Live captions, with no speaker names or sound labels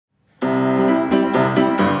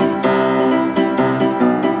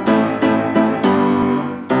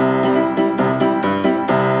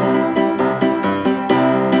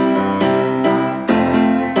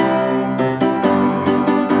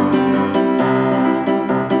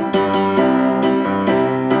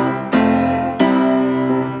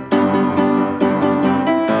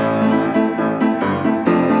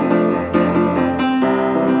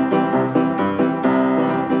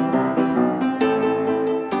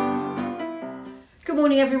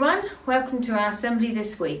morning everyone, welcome to our assembly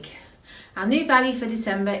this week. Our new value for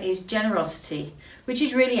December is generosity, which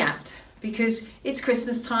is really apt because it's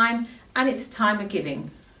Christmas time and it's a time of giving.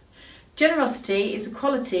 Generosity is a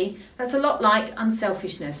quality that's a lot like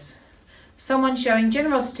unselfishness. Someone showing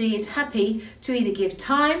generosity is happy to either give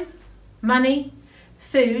time, money,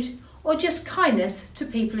 food or just kindness to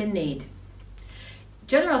people in need.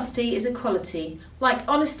 Generosity is a quality like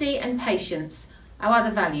honesty and patience, our other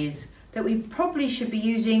values, that we probably should be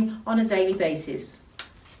using on a daily basis.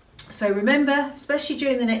 So remember, especially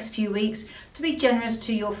during the next few weeks, to be generous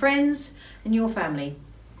to your friends and your family.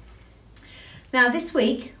 Now this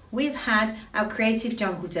week we've had our Creative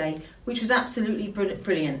Jungle Day, which was absolutely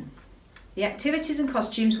brilliant. The activities and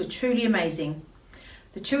costumes were truly amazing.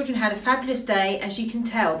 The children had a fabulous day, as you can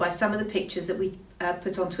tell by some of the pictures that we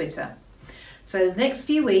put on Twitter. So the next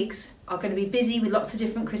few weeks are going to be busy with lots of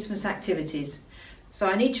different Christmas activities. So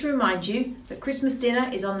I need to remind you that Christmas dinner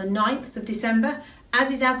is on the 9th of December, as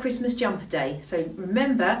is our Christmas jumper day. So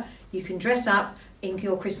remember, you can dress up in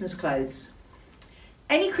your Christmas clothes.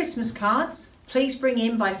 Any Christmas cards, please bring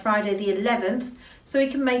in by Friday the 11th, so we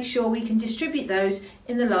can make sure we can distribute those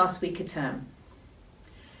in the last week of term.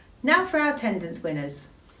 Now for our attendance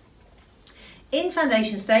winners. In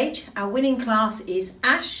foundation stage, our winning class is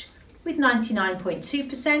Ash with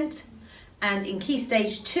 99.2%, and in key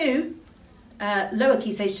stage 2, lower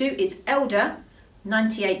key stage 2, it's Elder,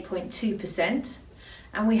 98.2%.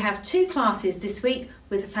 And we have two classes this week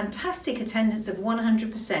with a fantastic attendance of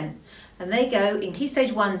 100%. And they go in key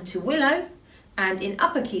stage 1 to Willow and in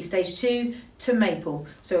upper key stage 2 to Maple.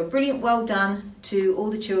 So a brilliant well done to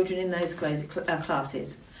all the children in those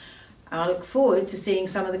classes. And I look forward to seeing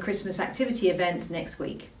some of the Christmas activity events next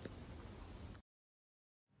week.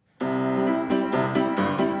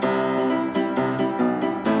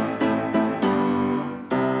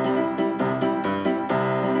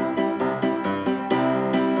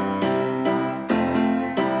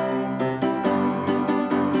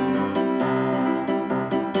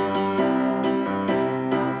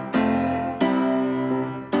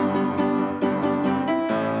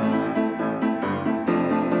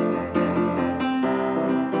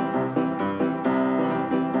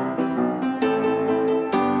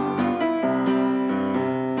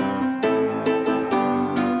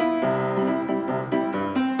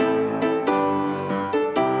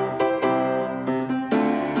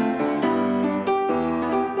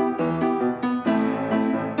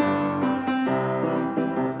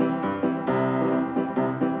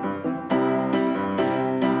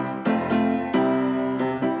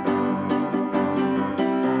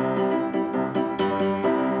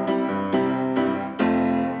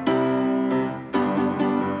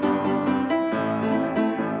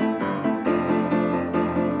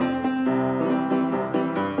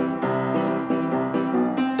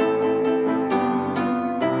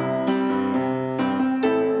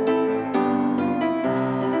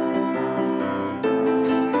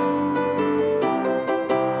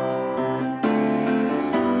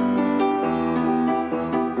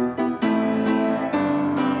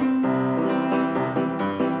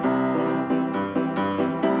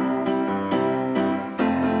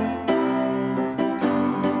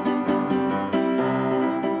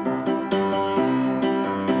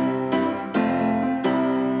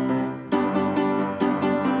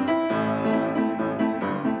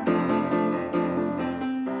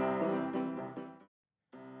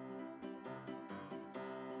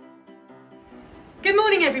 Good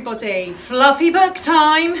morning everybody, fluffy book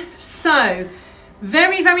time. So,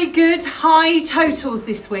 very good high totals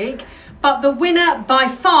this week, but the winner by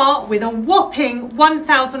far with a whopping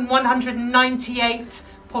 1,198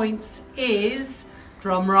 points is,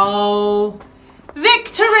 drum roll,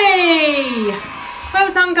 Victory!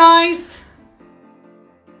 Well done guys.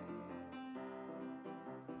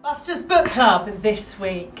 Buster's Book Club this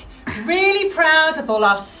week. Really proud of all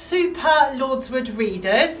our super Lordswood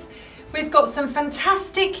readers. We've got some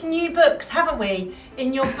fantastic new books, haven't we,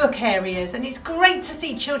 in your book areas, and it's great to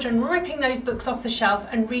see children ripping those books off the shelf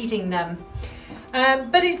and reading them.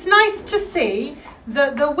 But it's nice to see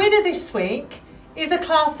that the winner this week is a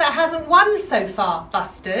class that hasn't won so far,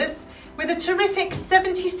 Busters, with a terrific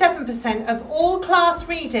 77% of all class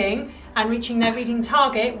reading and reaching their reading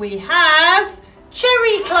target. We have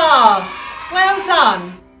Cherry Class. Well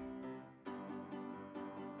done.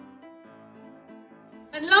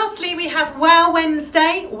 And lastly, we have Wow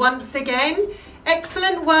Wednesday once again.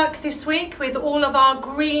 Excellent work this week with all of our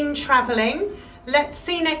green travelling. Let's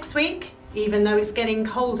see next week, even though it's getting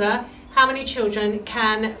colder, how many children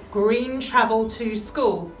can green travel to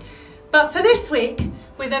school. But for this week,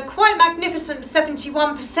 with a quite magnificent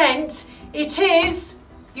 71%, It is,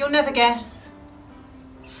 you'll never guess,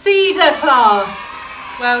 Cedar class.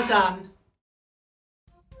 Well done.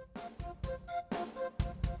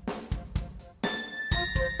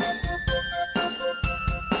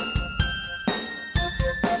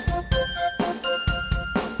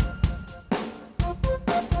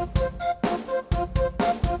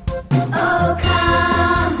 Oh,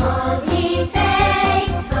 come, all ye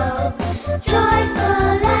faithful,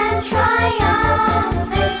 joyful and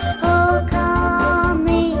triumphant. Oh, come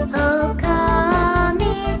ye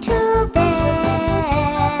to Bethlehem.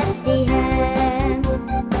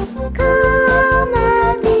 Come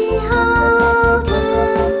and behold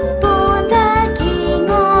him, born the King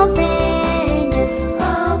of angels.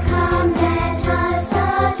 Oh, come, let us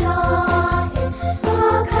adore him.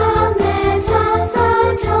 Oh, come, let us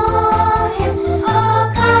adore him. Oh,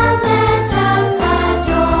 come, let us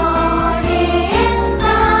adore him,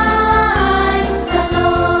 Christ the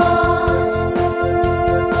Lord.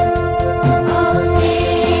 Oh,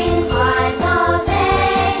 sing choirs of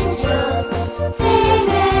angels, sing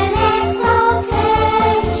in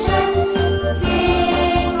exaltation,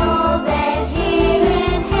 sing all that hear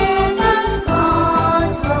in heaven's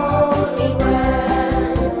God's holy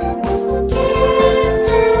word. Give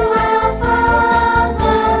to our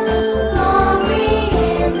Father glory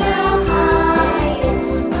in the highest.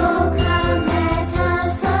 Oh, come, let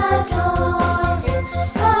us adore him.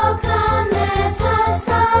 Oh, come, let us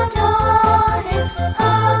adore him.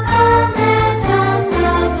 Oh, come, let us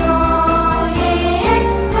adore him,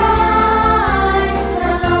 Christ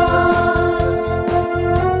the Lord.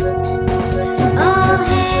 Oh,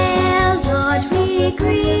 hail, Lord, we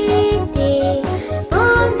greet thee,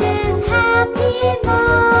 on this happy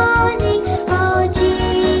morning. Oh,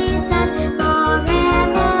 Jesus,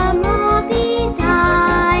 forevermore be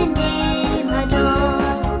thy name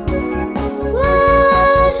adored.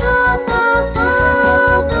 Word of the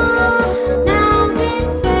Father, now in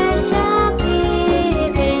flesh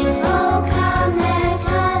appearing. Oh, come, let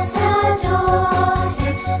us adore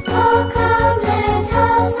him. Oh, come, let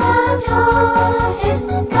us adore him.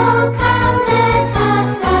 Oh, come, let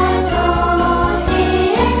us adore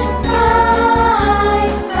him,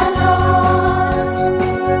 Christ the Lord.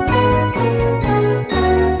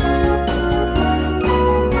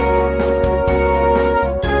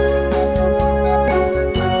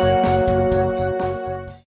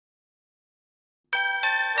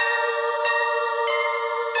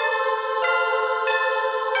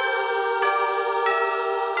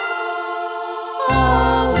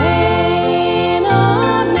 Away in a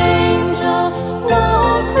manger, no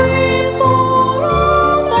crib for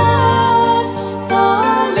all that. The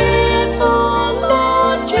little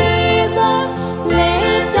Lord Jesus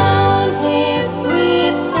laid down his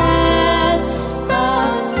sweet head. The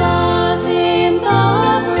stars in the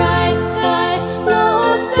bright sky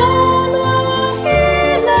looked down where he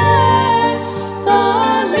lay. The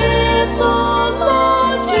little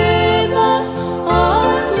Lord Jesus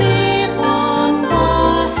asleep on the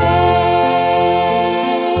hay.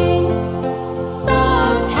 The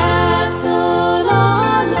cattle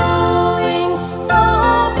are lowing, the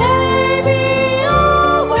baby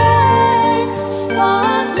awakes,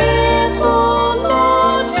 but little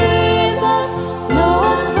Lord Jesus no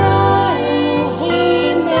crying he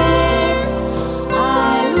makes. I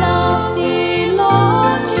love thee,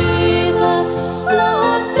 Lord Jesus,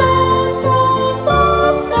 look down from the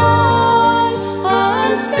sky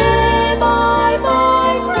and stay by my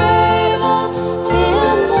cradle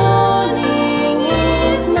till morning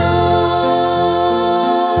is nigh.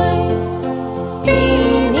 Be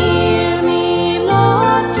near me,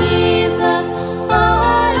 Lord Jesus, I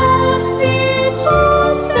ask thee to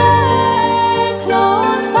stay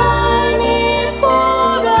close by me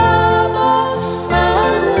forever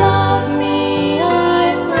and love me, I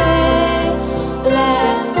pray.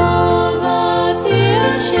 Bless all the dear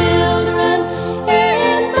children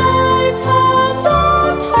in thy tender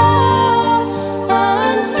care,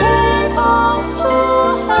 and take us to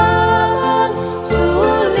heaven to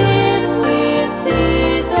live with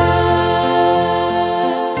thee there.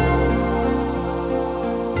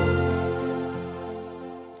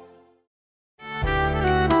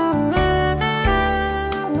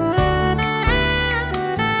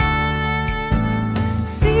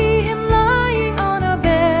 See him lying on a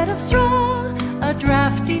bed of straw, a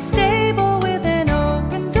drafty stable with an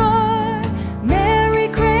open door. Mary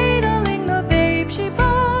cradling the babe she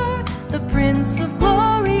bore, the Prince of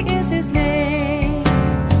Glory is his name.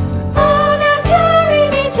 Oh, now carry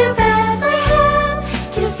me to Bethlehem,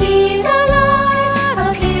 to see the Lord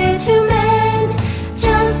appear to men.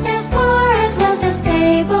 Just as poor as was the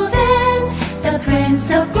stable then, the Prince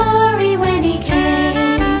of Glory